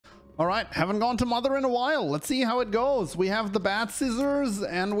All right, haven't gone to Mother in a while. Let's see how it goes. We have the Bat Scissors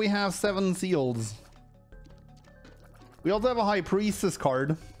and we have 7 Seals. We also have a High Priestess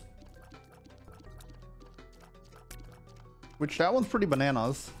card. Which, that one's pretty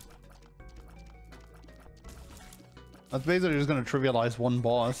bananas. That's basically just going to trivialize one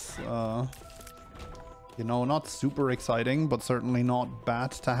boss. You know, not super exciting, but certainly not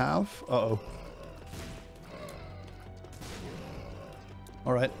bad to have. Uh-oh.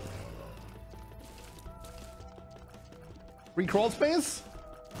 Alright. Free crawl space?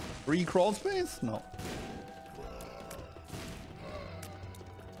 Free crawl space? No.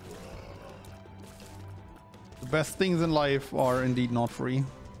 The best things in life are indeed not free.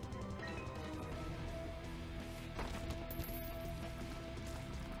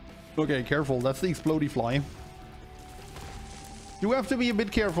 Okay, careful. That's the explodey fly. You have to be a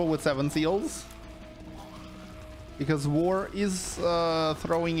bit careful with 7 Seals. Because War is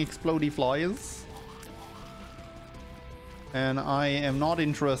throwing explodey flies. And I am not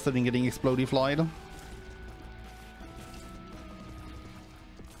interested in getting explodey flied.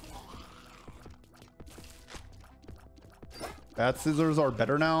 Bat Scissors are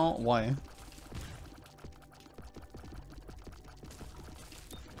better now? Why?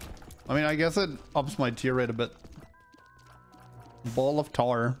 I mean, I guess it ups my tier rate a bit. Ball of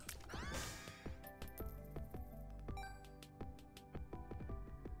Tar.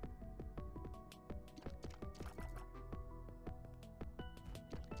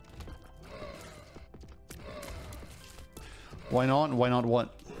 Why not? Why not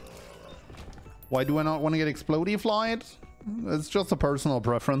what? Why do I not want to get explodey flied? It's just a personal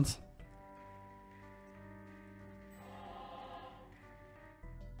preference.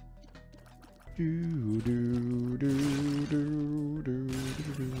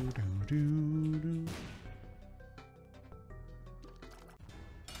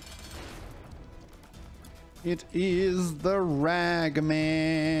 It is the Ragman.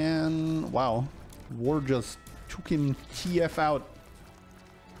 Wow. War just took him TF out.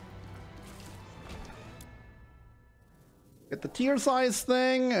 Get the tier size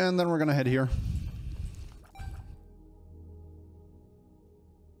thing, and then we're gonna head here.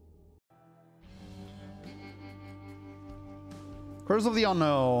 Curse of the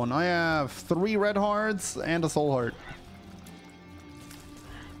Unknown. I have 3 red hearts and a soul heart.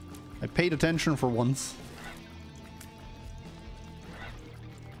 I paid attention for once.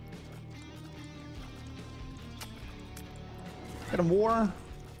 Get him, War.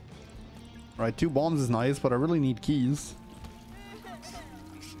 Alright, 2 bombs is nice, but I really need keys.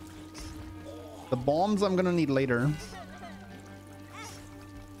 The bombs I'm gonna need later.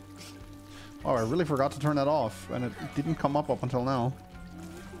 Oh, I really forgot to turn that off, and it didn't come up until now.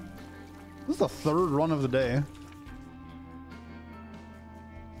 This is the 3rd run of the day.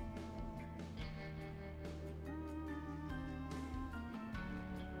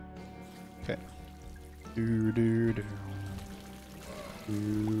 Okay. Do do do.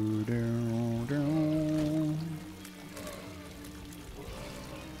 Do do do.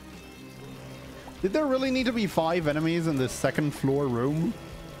 Did there really need to be 5 enemies in this 2nd floor room?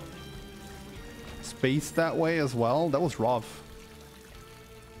 Spaced that way as well? That was rough.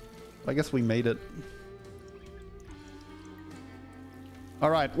 I guess we made it.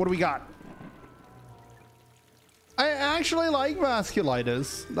 Alright, what do we got? I actually like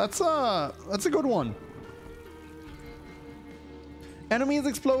Vasculitis. That's a good one. Enemies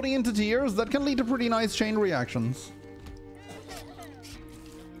exploding into tears, that can lead to pretty nice chain reactions.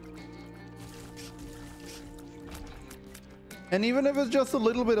 And even if it's just a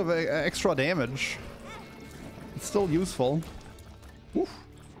little bit of extra damage, it's still useful. Oof,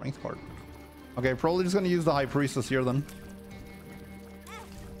 strength card. Okay, probably just gonna use the High Priestess here then.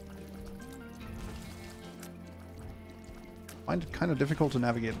 Find it kind of difficult to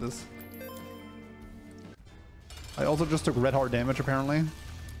navigate this. I also just took red heart damage apparently.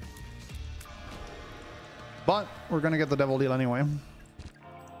 But we're gonna get the Devil Deal anyway.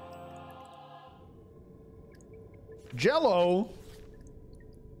 Jello.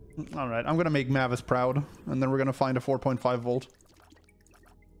 All right, I'm gonna make Mavis proud, and then we're gonna find a 4.5 volt.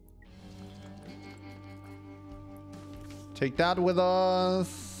 Take that with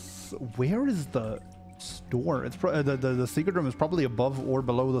us. Where is the store? It's the secret room is probably above or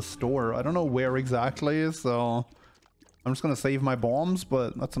below the store. I don't know where exactly, so I'm just gonna save my bombs,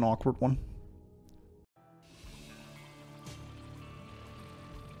 but that's an awkward one.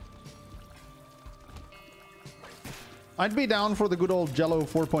 I'd be down for the good old Jello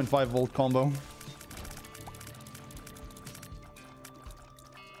 4.5 volt combo.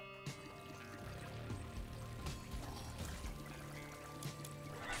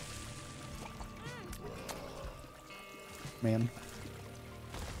 Man.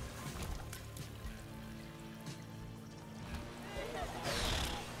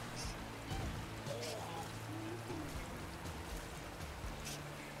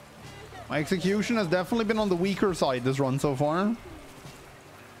 My execution has definitely been on the weaker side this run so far.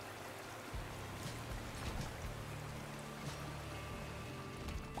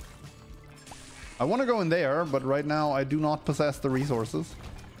 I want to go in there, but right now I do not possess the resources.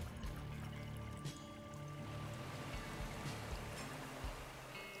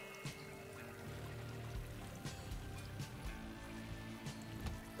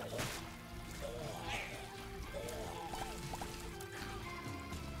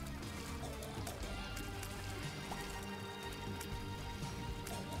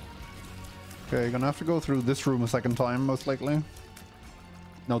 Okay, gonna have to go through this room a second time, most likely.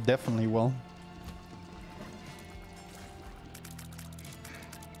 No, definitely will.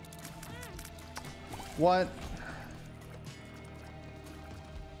 What?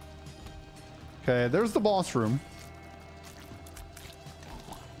 Okay, there's the boss room.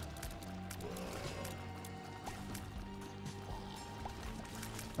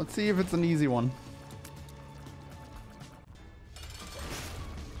 Let's see if it's an easy one.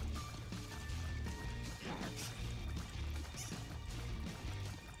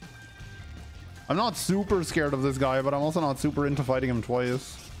 I'm not super scared of this guy, but I'm also not super into fighting him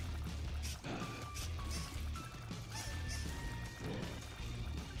twice.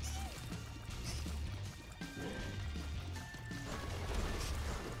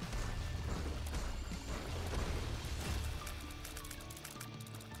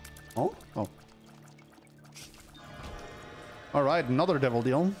 Oh? Oh. Alright, another devil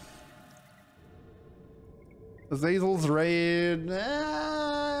deal. Azazel's raid.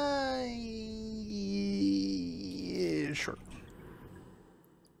 Sure.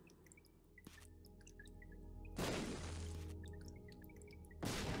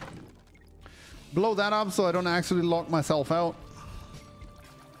 Blow that up so I don't actually lock myself out.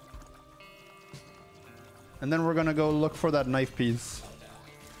 And then we're gonna go look for that knife piece.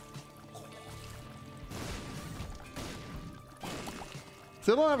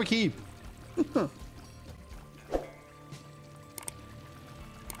 Still don't have a key.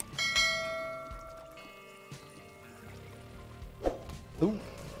 Ooh.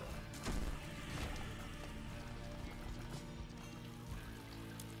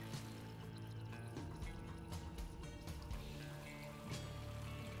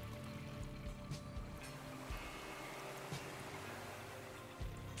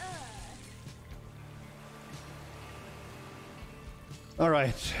 All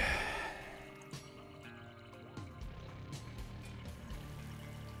right.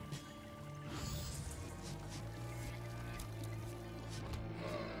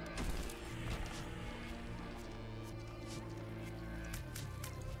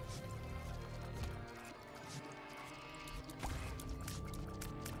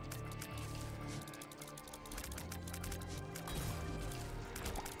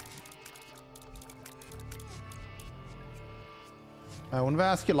 When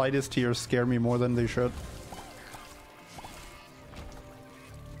vasculitis tears scare me more than they should.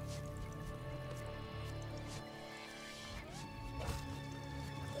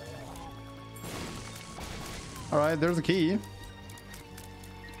 Alright, there's a key.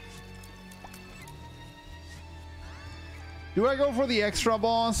 Do I go for the extra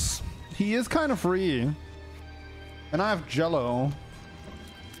boss? He is kind of free. And I have Jello.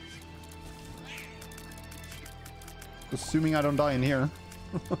 Assuming I don't die in here.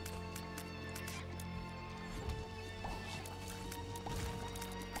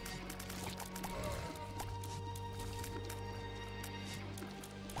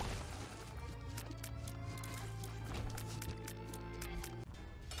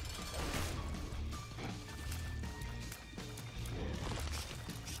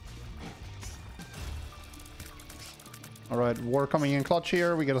 Alright, war coming in clutch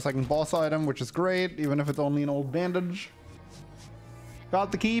here. We get a second boss item, which is great, even if it's only an old bandage.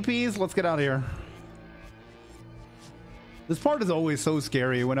 Got the key piece. Let's get out of here. This part is always so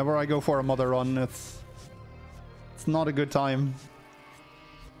scary. Whenever I go for a mother run, it's not a good time.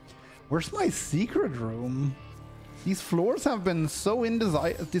 Where's my secret room? These floors have been so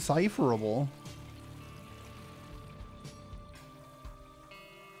indecipherable.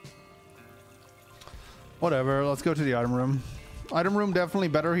 Whatever, let's go to the item room. Item room definitely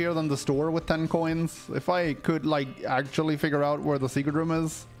better here than the store with 10 coins. If I could, like, actually figure out where the secret room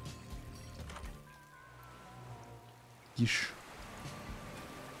is. Yeesh.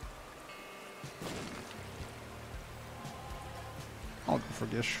 I'll go for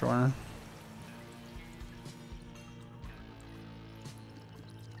Gish, sure.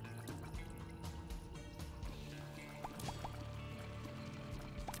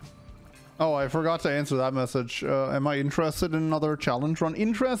 Oh, I forgot to answer that message. Am I interested in another challenge run?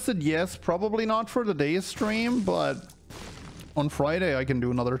 Interested, yes. Probably not for today's stream, but on Friday I can do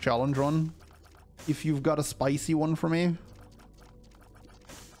another challenge run. If you've got a spicy one for me.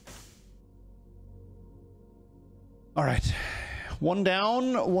 Alright. One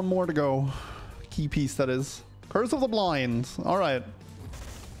down, one more to go. Key piece, that is. Curse of the Blind. Alright.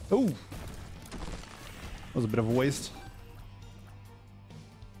 Oh. That was a bit of a waste.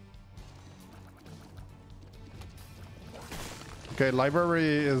 Okay,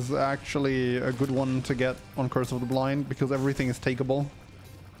 library is actually a good one to get on Curse of the Blind because everything is takeable.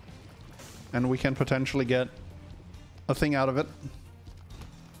 And we can potentially get a thing out of it.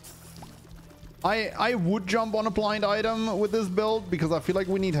 I would jump on a blind item with this build because I feel like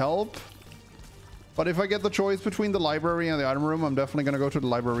we need help. But if I get the choice between the library and the item room, I'm definitely going to go to the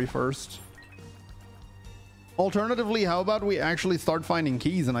library first. Alternatively, how about we actually start finding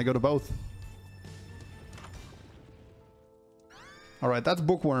keys and I go to both? Alright, that's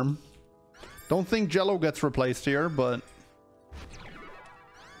Bookworm. Don't think Jello gets replaced here, but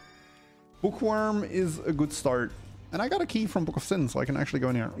Bookworm is a good start. And I got a key from Book of Sin, so I can actually go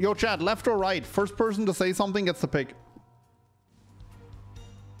in here. Yo, chat, left or right? First person to say something gets the pick.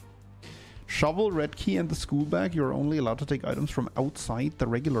 Shovel, red key, and the school bag. You're only allowed to take items from outside the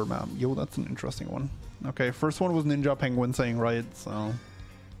regular map. Yo, that's an interesting one. Okay, first one was Ninja Penguin saying right, so...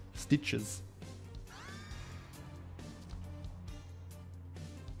 Stitches.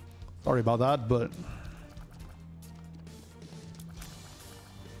 Sorry about that, but...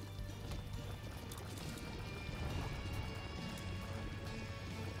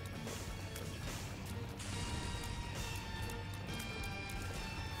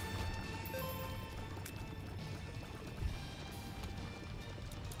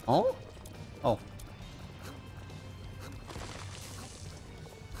 Oh? Oh.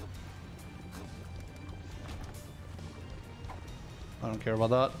 I don't care about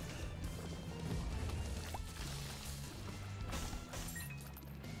that.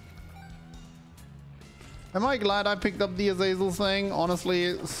 Am I glad I picked up the Azazel thing?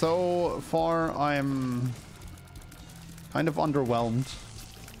 Honestly, so far I'm kind of underwhelmed.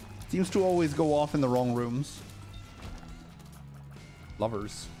 Seems to always go off in the wrong rooms.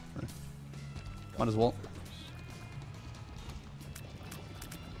 Lovers. Might as well.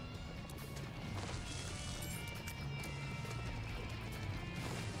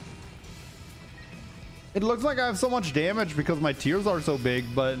 It looks like I have so much damage because my tears are so big,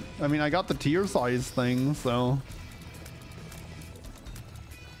 but I mean, I got the tear size thing, so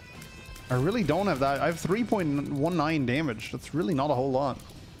I really don't have that. I have 3.19 damage. That's really not a whole lot.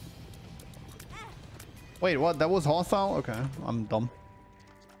 Wait, what? That was hostile? Okay, I'm dumb.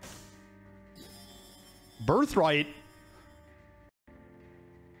 Birthright.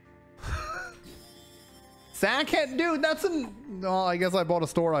 Sackhead, dude, that's an... Oh, I guess I bought a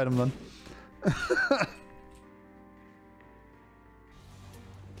store item then.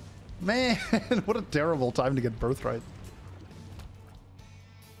 Man, what a terrible time to get Birthright.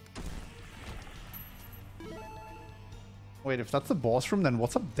 Wait, if that's the boss room, then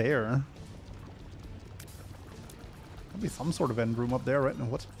what's up there? There'll be some sort of end room up there, right? And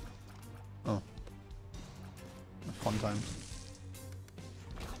what? Oh. Fun time.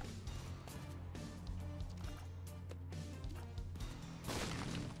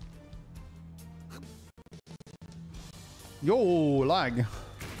 Yo, lag. That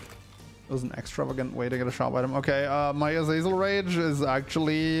was an extravagant way to get a shop item. Okay, my Azazel Rage is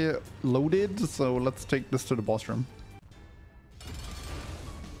actually loaded, so let's take this to the boss room.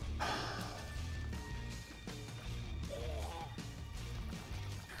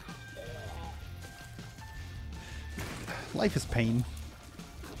 Life is pain.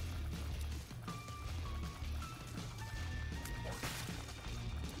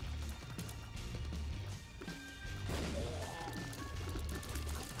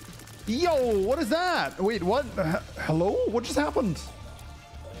 Yo, what is that? Wait, what? Hello? What just happened?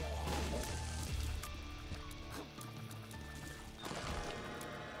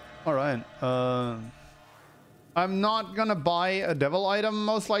 All right. I'm not gonna buy a devil item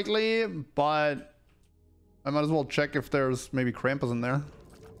most likely, but I might as well check if there's maybe Krampus in there.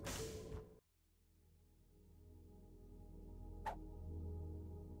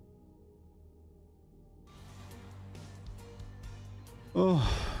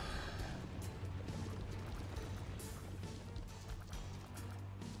 Oh.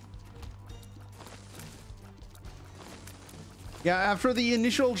 Yeah, after the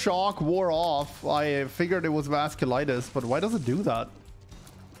initial shock wore off, I figured it was vasculitis, but why does it do that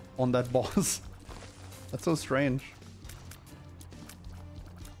on that boss? That's so strange.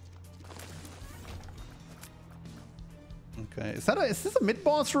 Okay, is this a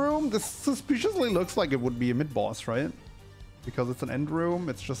mid-boss room? This suspiciously looks like it would be a mid-boss, right? Because it's an end room,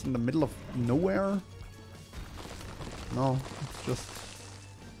 it's just in the middle of nowhere. No, it's just...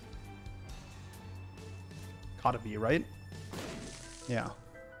 Gotta be, right? Yeah.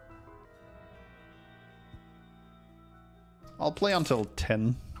 I'll play until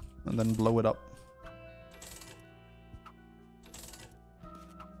 10 and then blow it up.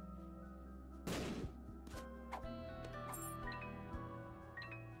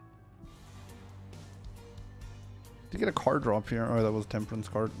 Did you get a card drop here? Oh, that was Temperance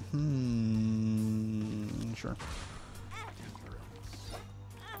card. Sure.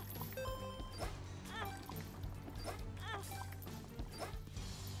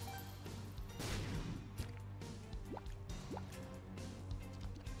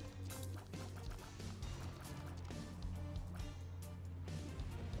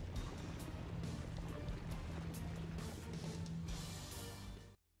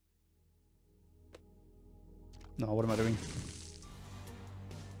 No, what am I doing?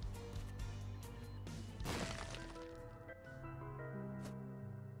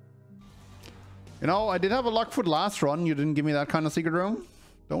 You know, I did have a Luckfoot last run. You didn't give me that kind of secret room.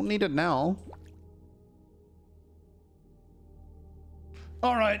 Don't need it now.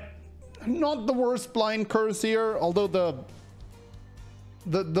 Alright. Not the worst blind curse here, although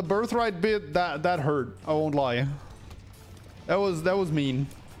the birthright bit that hurt. I won't lie. That was mean.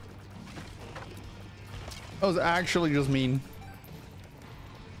 That was actually just mean.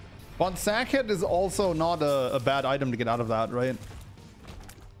 But Sackhead is also not a bad item to get out of that, right?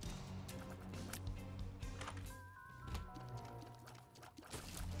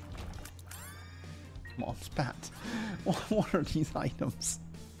 Come on, spat. What are these items?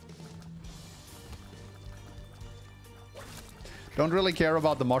 Don't really care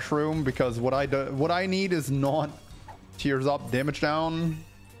about the mushroom because what I need is not tears up, damage down,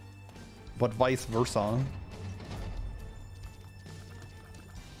 but vice versa.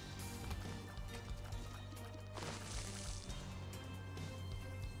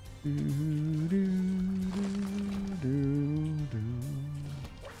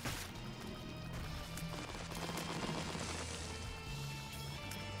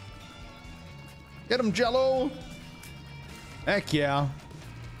 Get him, Jello! Heck yeah.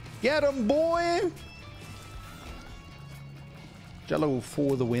 Get him, boy! Jello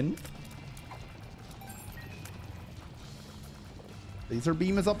for the win. Laser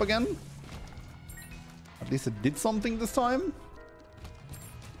beam is up again. At least it did something this time.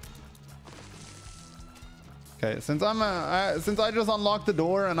 Okay, since I just unlocked the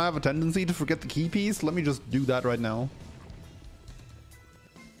door and I have a tendency to forget the key piece, let me just do that right now.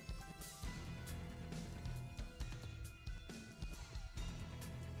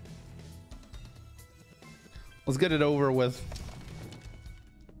 Let's get it over with.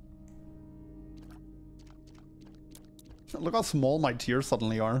 Look how small my tears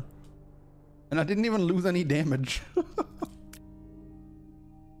suddenly are. And I didn't even lose any damage.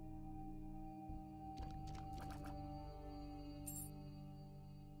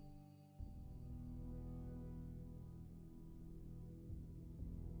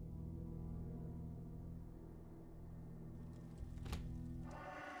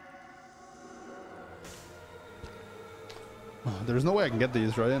 There's no way I can get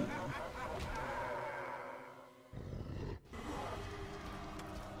these, right?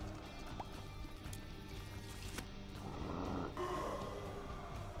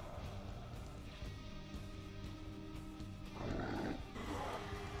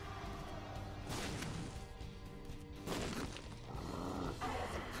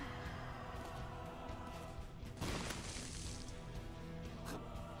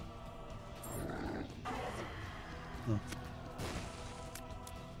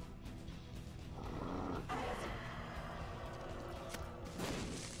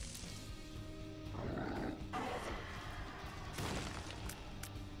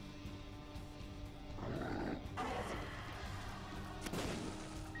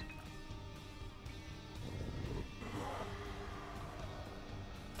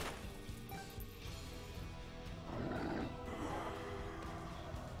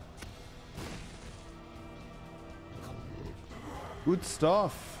 Good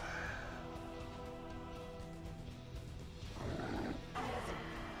stuff.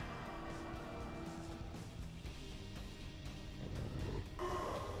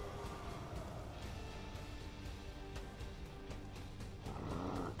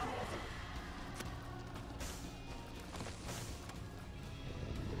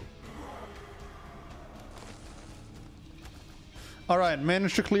 All right,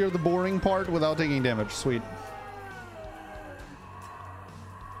 managed to clear the boring part without taking damage. Sweet.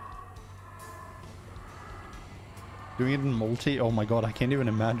 Doing it in multi? Oh my god, I can't even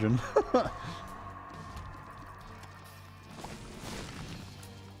imagine.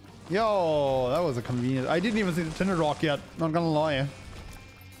 Yo, that was a convenient. I didn't even see the Tinder Rock yet, not gonna lie.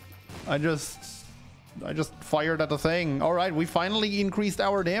 I just fired at the thing. Alright, we finally increased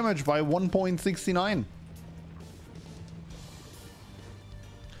our damage by 1.69.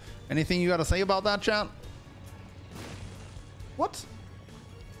 Anything you gotta say about that, chat? What?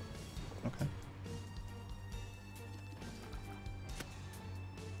 Okay.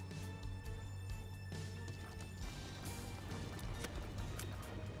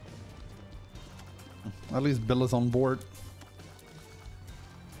 At least Bill is on board.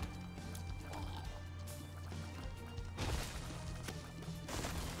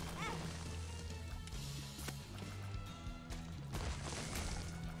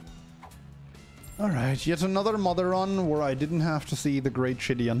 Alright, yet another mother run where I didn't have to see the Great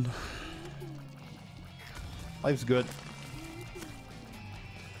Chidian. Life's good.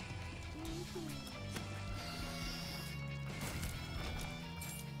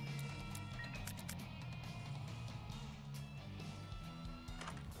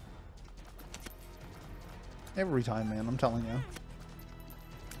 Every time, man, I'm telling you.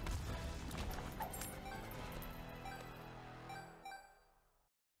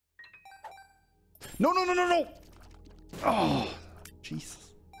 No, no, no, no, no! Oh, Jesus.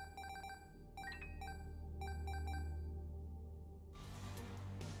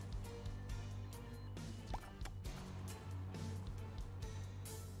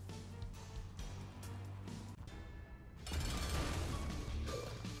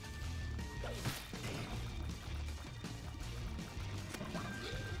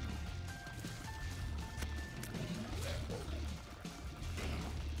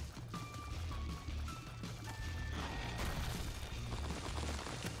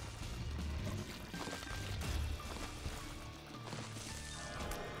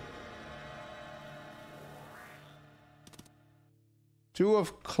 Two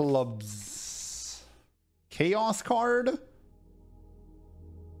of clubs. Chaos card.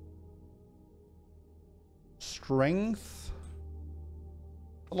 Strength.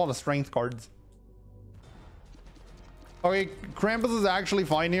 A lot of strength cards. Okay, Krampus is actually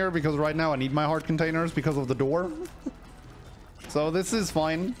fine here because right now I need my heart containers because of the door. So this is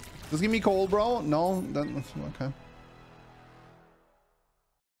fine. Just give me coal, bro. No, that's okay.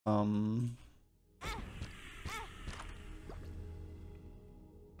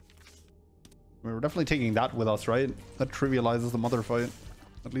 We're definitely taking that with us, right? That trivializes the mother fight.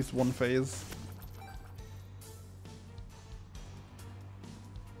 At least one phase.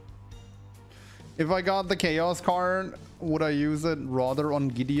 If I got the Chaos card, would I use it rather on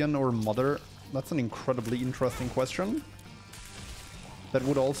Gideon or Mother? That's an incredibly interesting question. That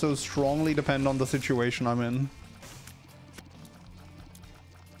would also strongly depend on the situation I'm in.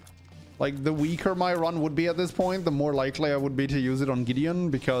 Like, the weaker my run would be at this point, the more likely I would be to use it on Gideon,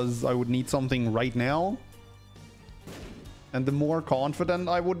 because I would need something right now. And the more confident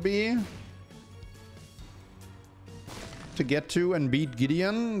I would be to get to and beat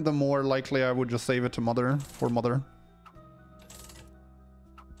Gideon, the more likely I would just save it to Mother, for Mother.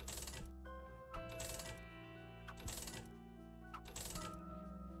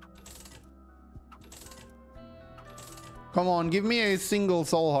 Come on, give me a single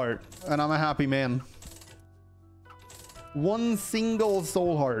soul heart, and I'm a happy man. One single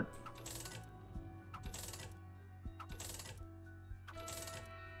soul heart.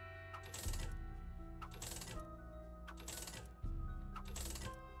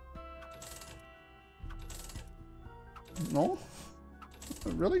 No?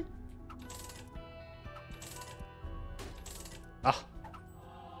 Really? Ah.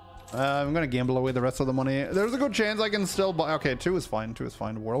 I'm gonna gamble away the rest of the money. There's a good chance I can still buy. Okay, 2 is fine. 2 is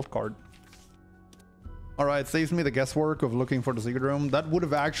fine. World card. Alright, saves me the guesswork of looking for the secret room. That would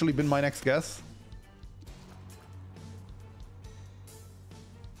have actually been my next guess.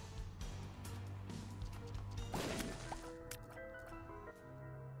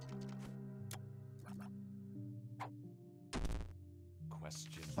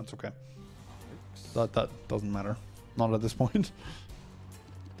 That's okay. That doesn't matter. Not at this point.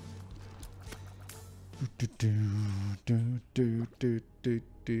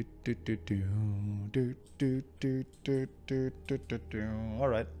 All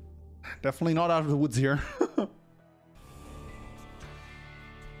right, definitely not out of the woods here.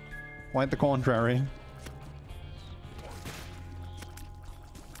 Quite the contrary.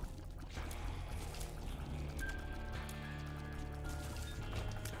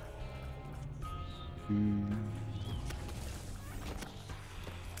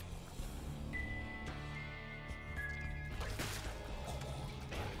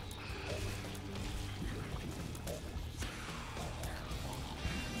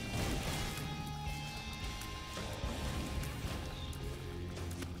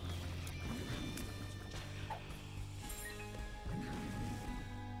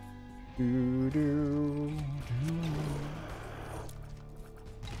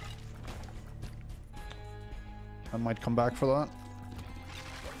 I might come back for that.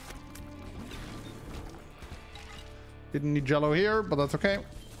 Didn't need jello here, but that's okay.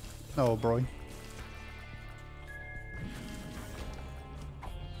 Oh, bro.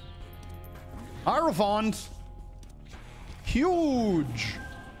 Hierophant! Huge!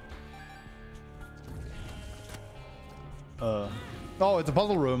 Oh, it's a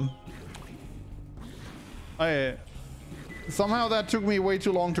puzzle room. Somehow that took me way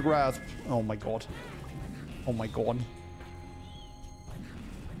too long to grasp. Oh my god. Oh my god.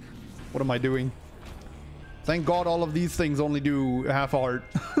 What am I doing? Thank god all of these things only do half art.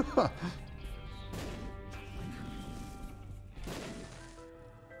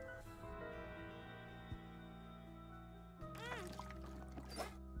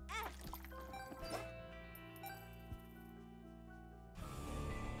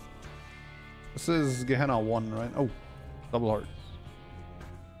 This is Gehenna 1, right? Oh, double heart.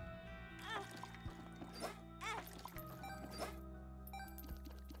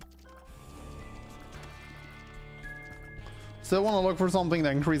 Still want to look for something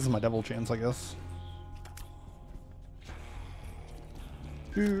that increases my devil chance, I guess.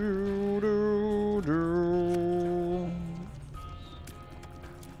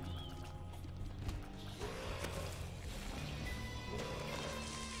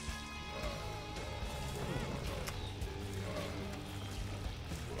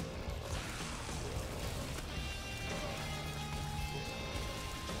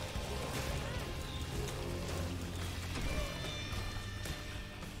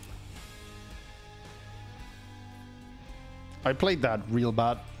 I played that real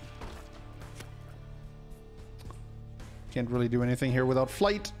bad. Can't really do anything here without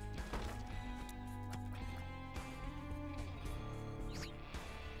flight.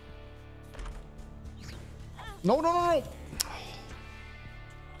 No, no, no, no!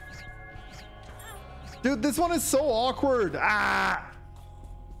 Dude, this one is so awkward! Ah!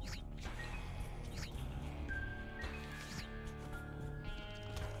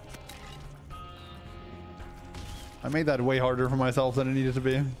 I made that way harder for myself than it needed to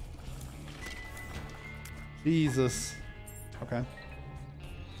be. Jesus. Okay.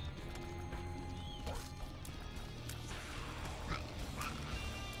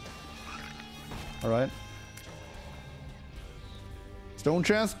 Alright. Stone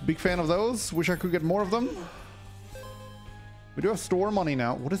chest, big fan of those. Wish I could get more of them. We do have store money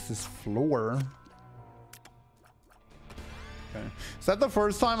now. What is this floor? Okay. Is that the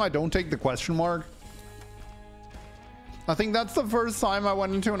first time I don't take the question mark? I think that's the first time I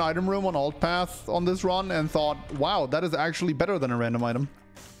went into an item room on alt path on this run and thought, wow, that is actually better than a random item.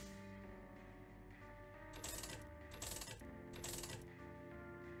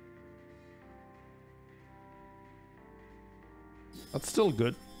 That's still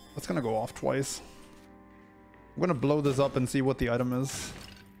good. That's gonna go off twice. I'm gonna blow this up and see what the item is.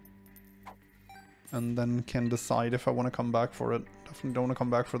 And then can decide if I want to come back for it. Definitely don't want to come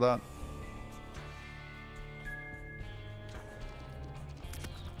back for that.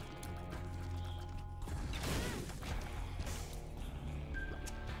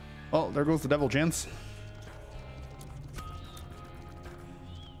 Well, there goes the devil chance.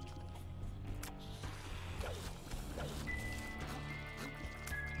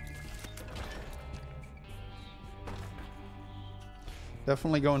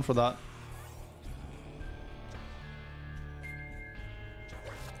 Definitely going for that.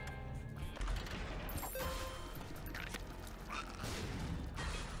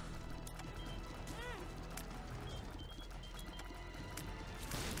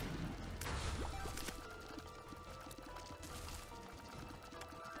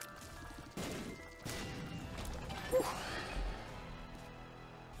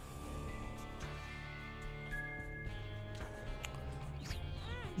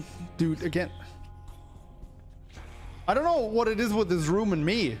 Dude, again, I don't know what it is with this room and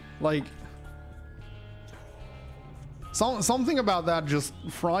me. Like, something about that just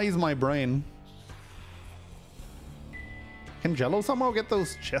fries my brain. Can Jello somehow get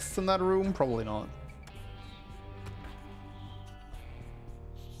those chests in that room? Probably not.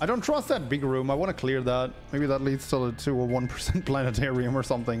 I don't trust that big room. I want to clear that. Maybe that leads to a 1% planetarium or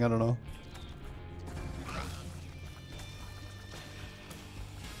something. I don't know.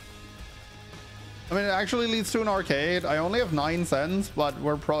 I mean, it actually leads to an arcade. I only have 9 cents, but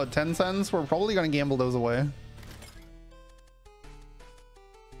we're 10 cents. We're probably going to gamble those away.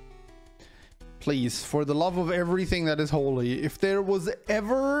 Please, for the love of everything that is holy, if there was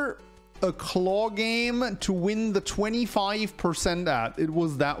ever a claw game to win the 25% at, it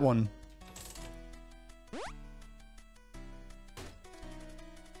was that one.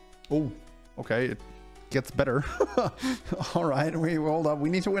 Oh, okay. It gets better. All right, we hold up. We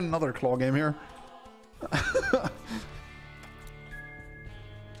need to win another claw game here.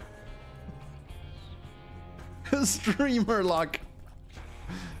 Streamer luck.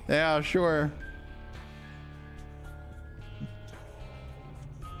 Yeah, sure.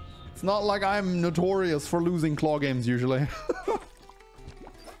 It's not like I'm notorious for losing claw games usually.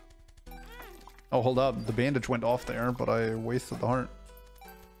 Oh, hold up. The bandage went off there, but I wasted the heart.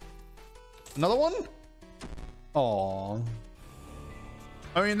 Another one? Aww.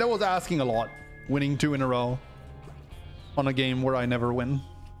 I mean, that was asking a lot. Winning 2 in a row on a game where I never win.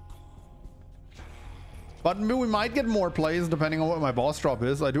 But we might get more plays depending on what my boss drop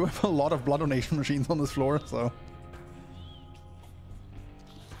is. I do have a lot of blood donation machines on this floor, so...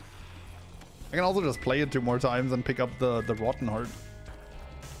 I can also just play it 2 more times and pick up the rotten heart.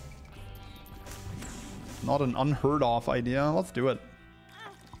 Not an unheard of idea. Let's do it.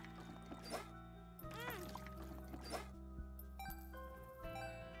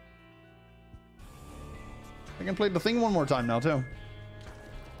 I can play the thing 1 more time now too.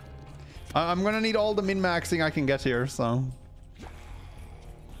 I'm gonna need all the min-maxing I can get here, so...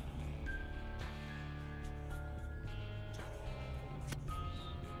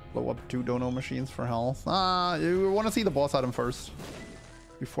 Blow up 2 dono machines for health. You want to see the boss item first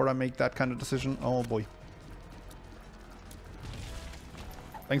before I make that kind of decision. Oh boy.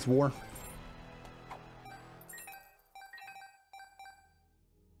 Thanks, War.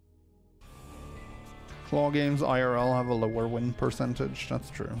 Claw games IRL have a lower win percentage. That's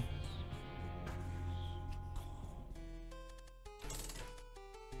true.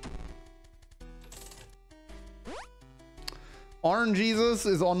 Orange Jesus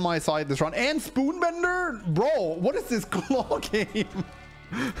is on my side this round. And Spoonbender? Bro, what is this claw game?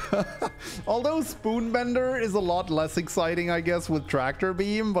 Although Spoonbender is a lot less exciting, I guess, with Tractor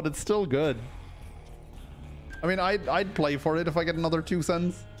Beam, but it's still good. I mean, I'd play for it if I get another 2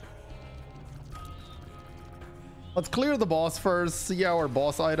 cents. Let's clear the boss first, see our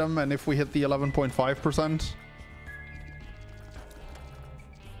boss item, and if we hit the 11.5%.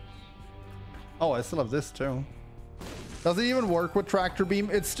 Oh, I still have this too. Does it even work with Tractor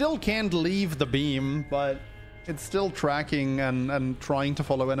Beam? It still can't leave the beam, but it's still tracking and trying to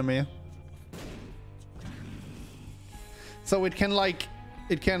follow enemy. So it can like,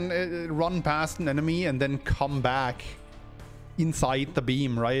 it can run past an enemy and then come back inside the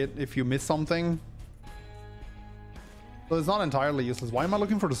beam, right? If you miss something. So it's not entirely useless. Why am I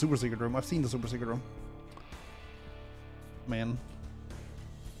looking for the super secret room? I've seen the super secret room. Man.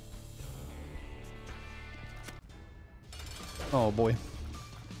 Oh boy.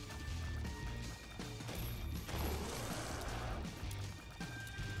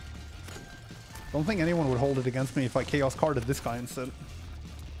 Don't think anyone would hold it against me if I chaos carded this guy instead.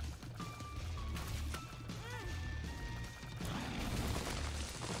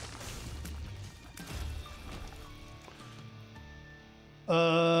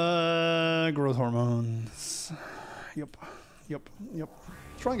 Growth hormones. Yep.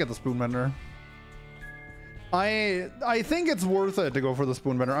 Try and get the Spoonbender. I think it's worth it to go for the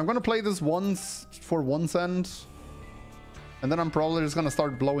Spoonbender. I'm gonna play this once for 1 cent. And then I'm probably just gonna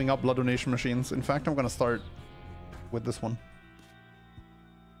start blowing up blood donation machines. In fact, I'm gonna start with this one.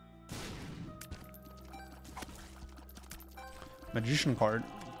 Magician card.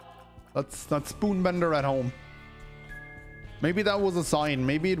 That's Spoonbender at home. Maybe that was a sign.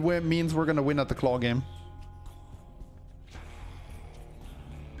 Maybe it means we're gonna win at the claw game.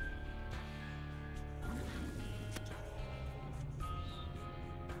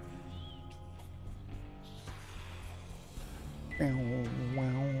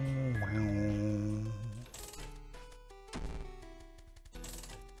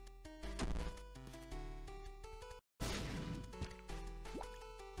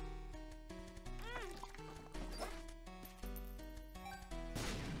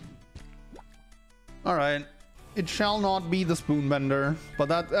 All right, it shall not be the Spoonbender, but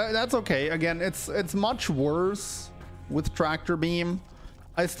that's okay. Again, it's much worse with Tractor Beam.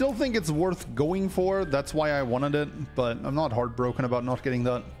 I still think it's worth going for. That's why I wanted it, but I'm not heartbroken about not getting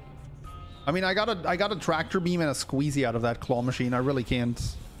that. I mean, I got a Tractor Beam and a Squeezy out of that claw machine. I really can't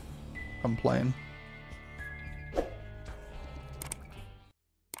complain.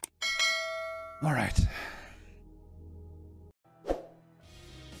 All right.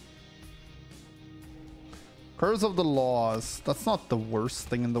 Curse of the Laws. That's not the worst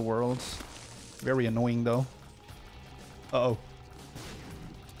thing in the world. Very annoying though. Uh-oh.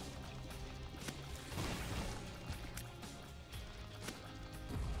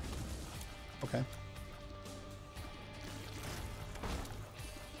 Okay.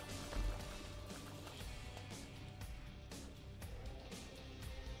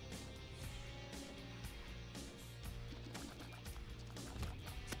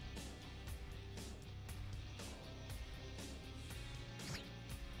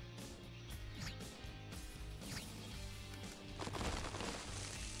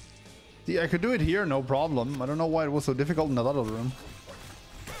 See, I could do it here, no problem. I don't know why it was so difficult in that other room.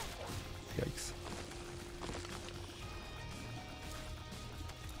 Yikes.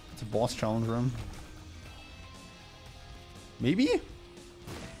 It's a boss challenge room. Maybe?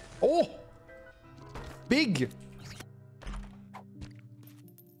 Oh! Big!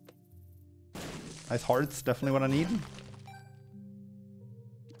 Nice hearts, definitely what I need.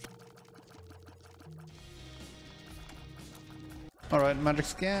 Alright, magic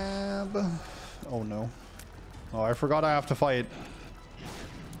scab. Oh no. Oh, I forgot I have to fight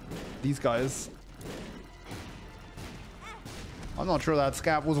these guys. I'm not sure that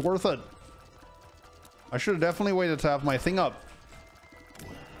scab was worth it. I should have definitely waited to have my thing up.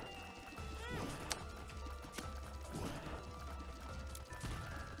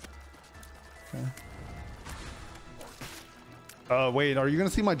 Okay. Wait, are you gonna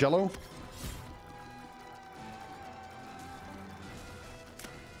see my jello?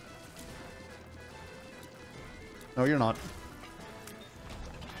 No, you're not.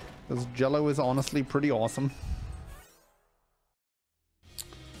 Because jello is honestly pretty awesome.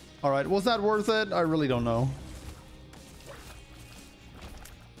 Alright, was that worth it? I really don't know.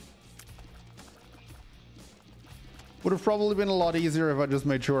 Would have probably been a lot easier if I just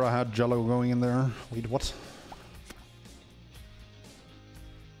made sure I had jello going in there. Wait, what?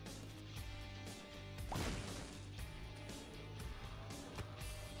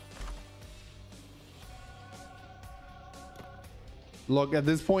 Look, at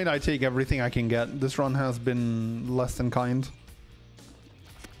this point, I take everything I can get. This run has been less than kind.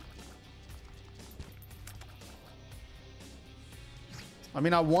 I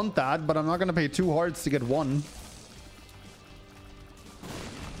mean, I want that, but I'm not going to pay 2 hearts to get 1.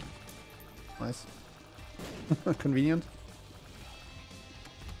 Nice. Convenient.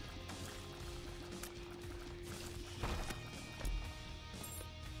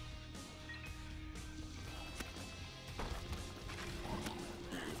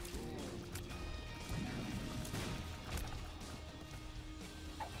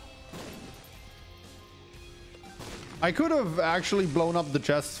 I could have actually blown up the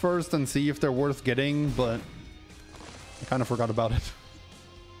chests first and see if they're worth getting, but I kind of forgot about it.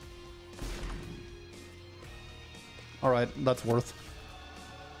 Alright, that's worth.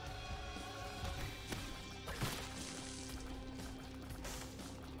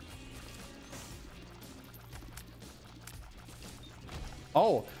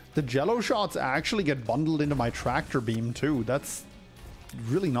 Oh, the jello shots actually get bundled into my tractor beam too. That's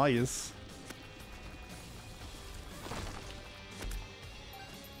really nice.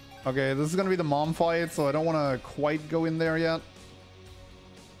 Okay, this is gonna be the mom fight, so I don't want to quite go in there yet.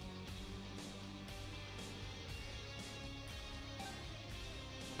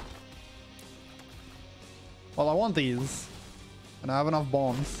 Well, I want these. And I have enough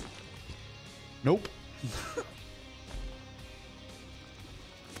bombs. Nope.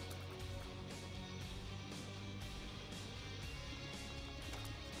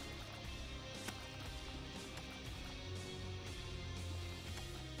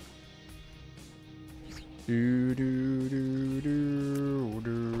 Do, do, do, do,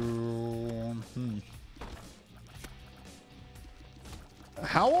 do.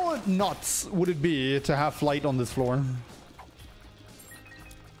 How nuts would it be to have flight on this floor?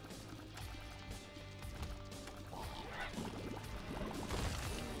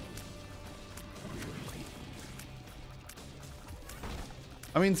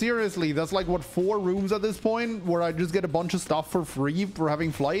 I mean, seriously, that's like, what, 4 rooms at this point where I just get a bunch of stuff for free for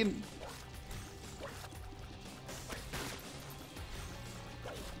having flight?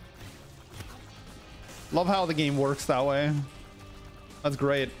 Love how the game works that way. That's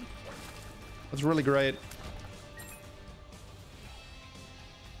great. That's really great.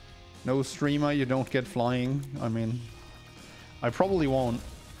 No streamer, you don't get flying. I mean, I probably won't.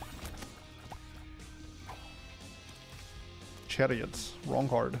 Chariots. Wrong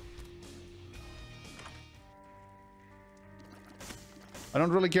card. I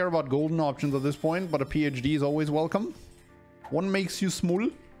don't really care about golden options at this point, but a PhD is always welcome. One makes you small.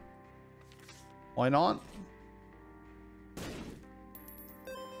 Why not?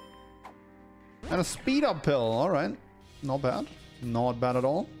 And a speed up pill. Alright. Not bad. Not bad at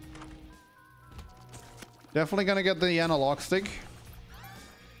all. Definitely gonna get the analog stick.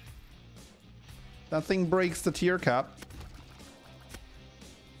 That thing breaks the tier cap.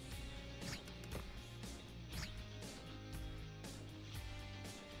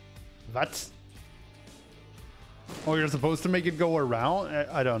 What? Oh, you're supposed to make it go around?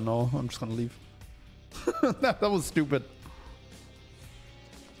 I don't know. I'm just gonna leave. that was stupid.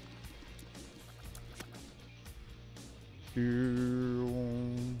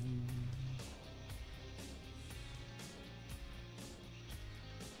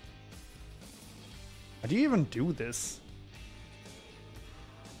 do you even do this?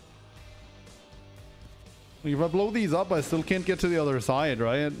 If I blow these up, I still can't get to the other side,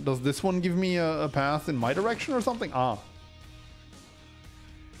 right? Does this one give me a path in my direction or something? Ah.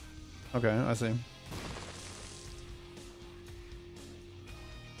 Okay, I see.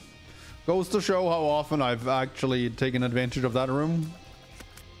 Goes to show how often I've actually taken advantage of that room.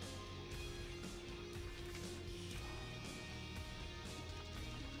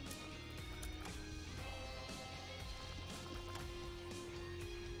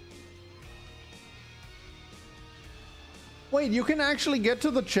 Wait, you can actually get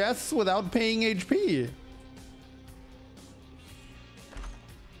to the chests without paying HP.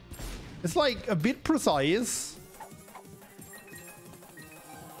 It's like a bit precise.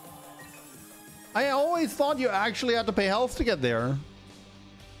 I always thought you actually had to pay health to get there.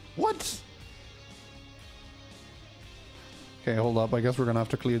 What? Okay, hold up. I guess we're gonna have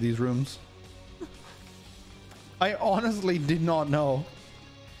to clear these rooms. I honestly did not know.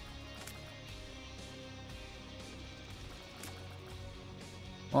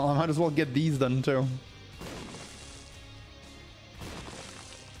 Well, I might as well get these done too.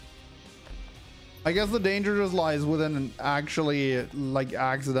 I guess the danger just lies within actually, like,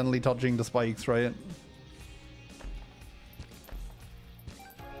 accidentally touching the spikes, right?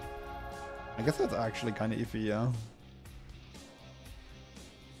 I guess that's actually kind of iffy, yeah.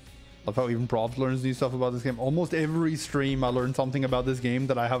 Love how even Prof learns new stuff about this game. Almost every stream I learned something about this game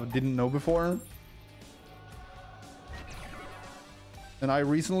that I didn't know before. And I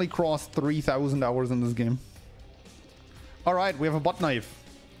recently crossed 3,000 hours in this game. Alright, we have a butt knife.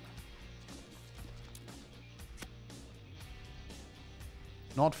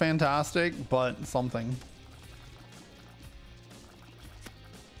 Not fantastic, but something.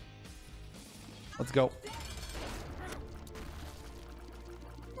 Let's go.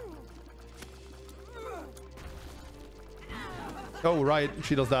 Oh, right,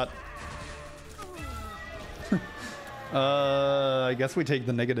 she does that. I guess we take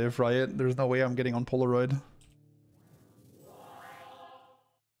the negative, right? There's no way I'm getting on Polaroid.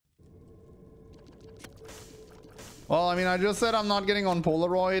 Well, I mean, I just said I'm not getting on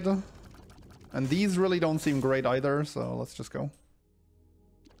Polaroid. And these really don't seem great either, so let's just go.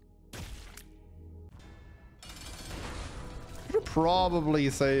 Could have probably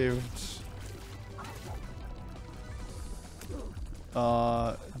saved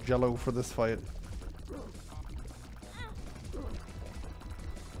Jello for this fight.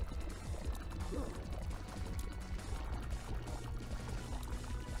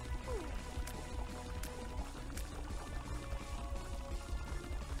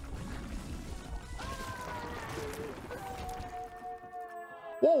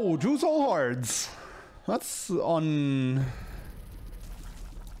 Whoa, 2 soul hearts. That's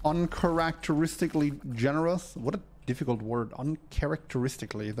uncharacteristically generous. What a difficult word.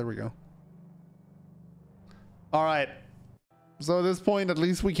 Uncharacteristically. There we go. All right. So at this point, at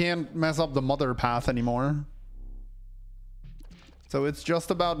least we can't mess up the mother path anymore. So it's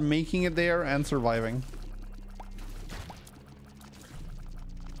just about making it there and surviving.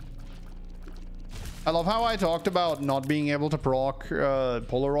 I love how I talked about not being able to proc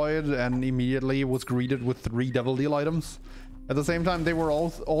Polaroid and immediately was greeted with 3 Devil Deal items. At the same time, they were all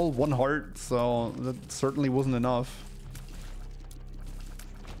 1 heart, so that certainly wasn't enough.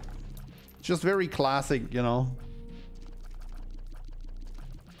 It's just very classic, you know.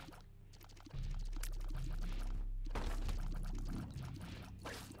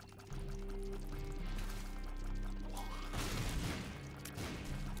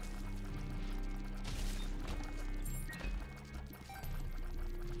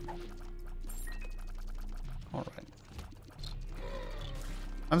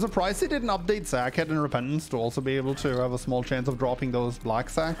 I'm surprised they didn't update Sackhead and Repentance to also be able to have a small chance of dropping those black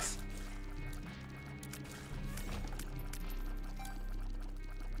sacks.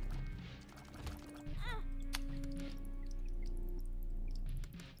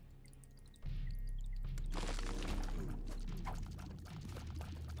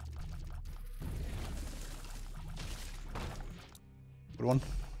 Good one.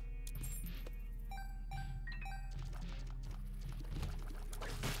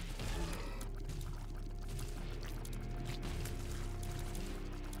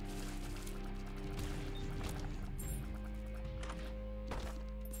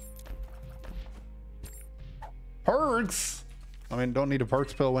 Perks? I mean, don't need a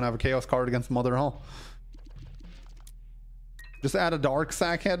perks pill when I have a chaos card against Mother, huh? Just add a dark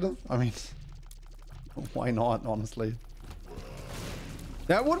sackhead? I mean, why not, honestly?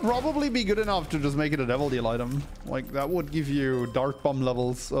 That would probably be good enough to just make it a Devil Deal item. Like, that would give you dark bomb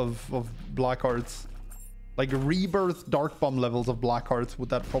levels of black hearts. Like rebirth dark bomb levels of black hearts would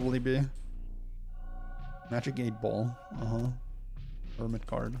that probably be? Magic 8 ball. Hermit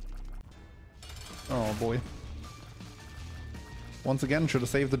card. Oh boy. Once again, should have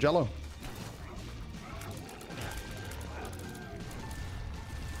saved the jello.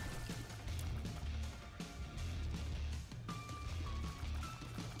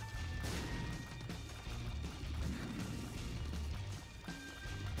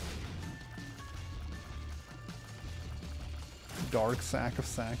 Dark sack of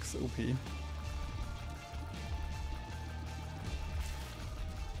sacks, OP.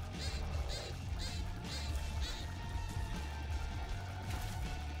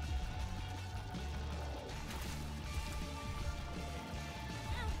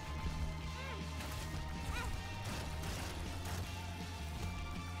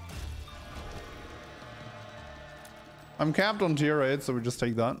 I'm capped on tier 8, so we just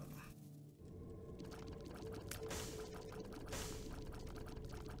take that.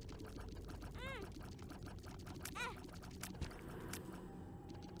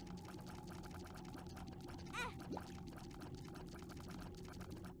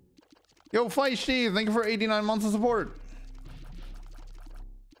 Yo, Feisty, thank you for 89 months of support.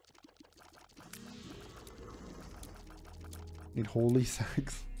 Need holy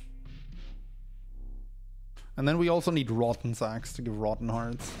sacks. And then we also need rotten sacks to give rotten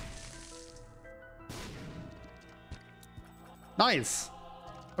hearts. Nice.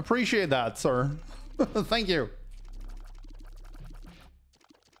 Appreciate that, sir. Thank you.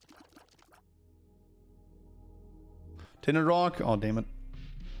 Tinted rock. Oh, damn it.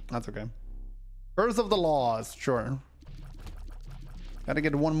 That's okay. Curse of the Laws, sure. Gotta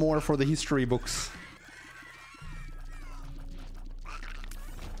get one more for the history books.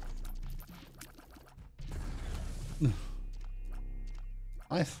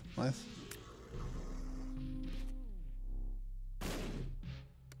 Nice, nice.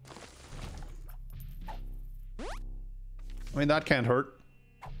 I mean, that can't hurt.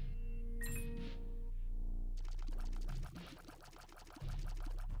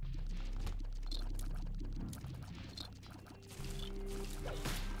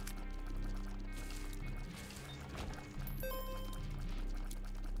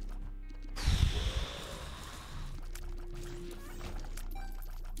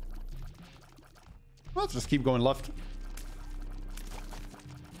 Let's just keep going left.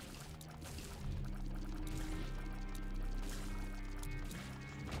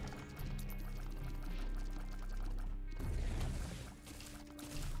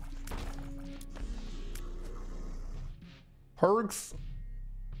 Perks.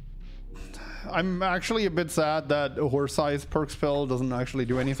 I'm actually a bit sad that a horse size perk spell doesn't actually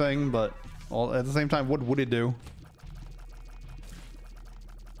do anything, but at the same time, what would it do?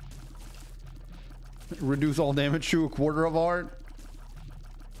 Reduce all damage to 1/4 of art.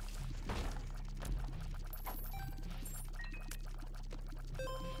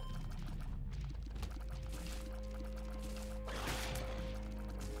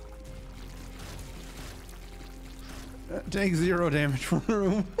 Take 0 damage from the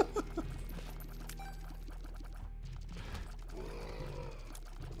room.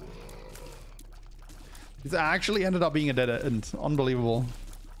 It's actually ended up being a dead end. Unbelievable.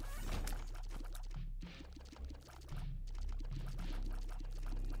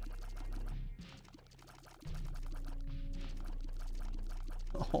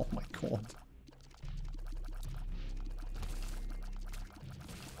 Oh my god.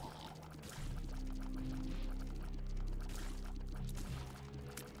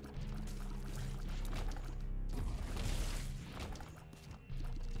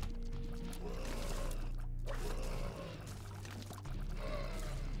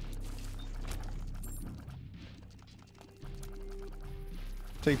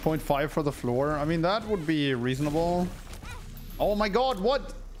 Take 0.5 for the floor. I mean, that would be reasonable. Oh my god,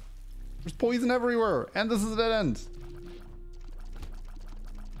 what? There's poison everywhere, and this is a dead end.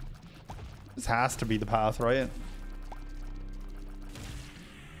 This has to be the path, right?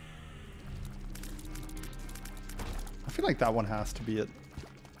 I feel like that one has to be it.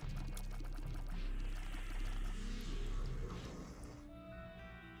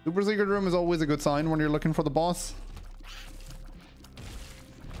 Super secret room is always a good sign when you're looking for the boss.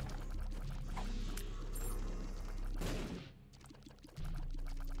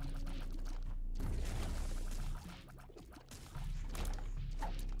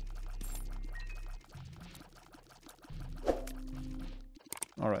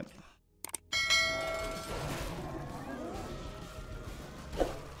 All right.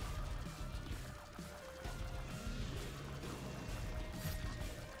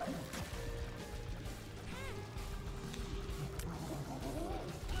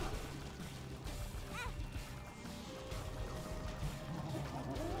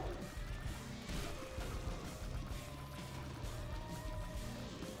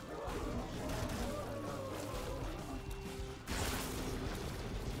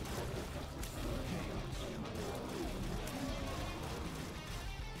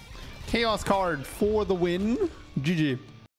 Chaos card for the win. GG.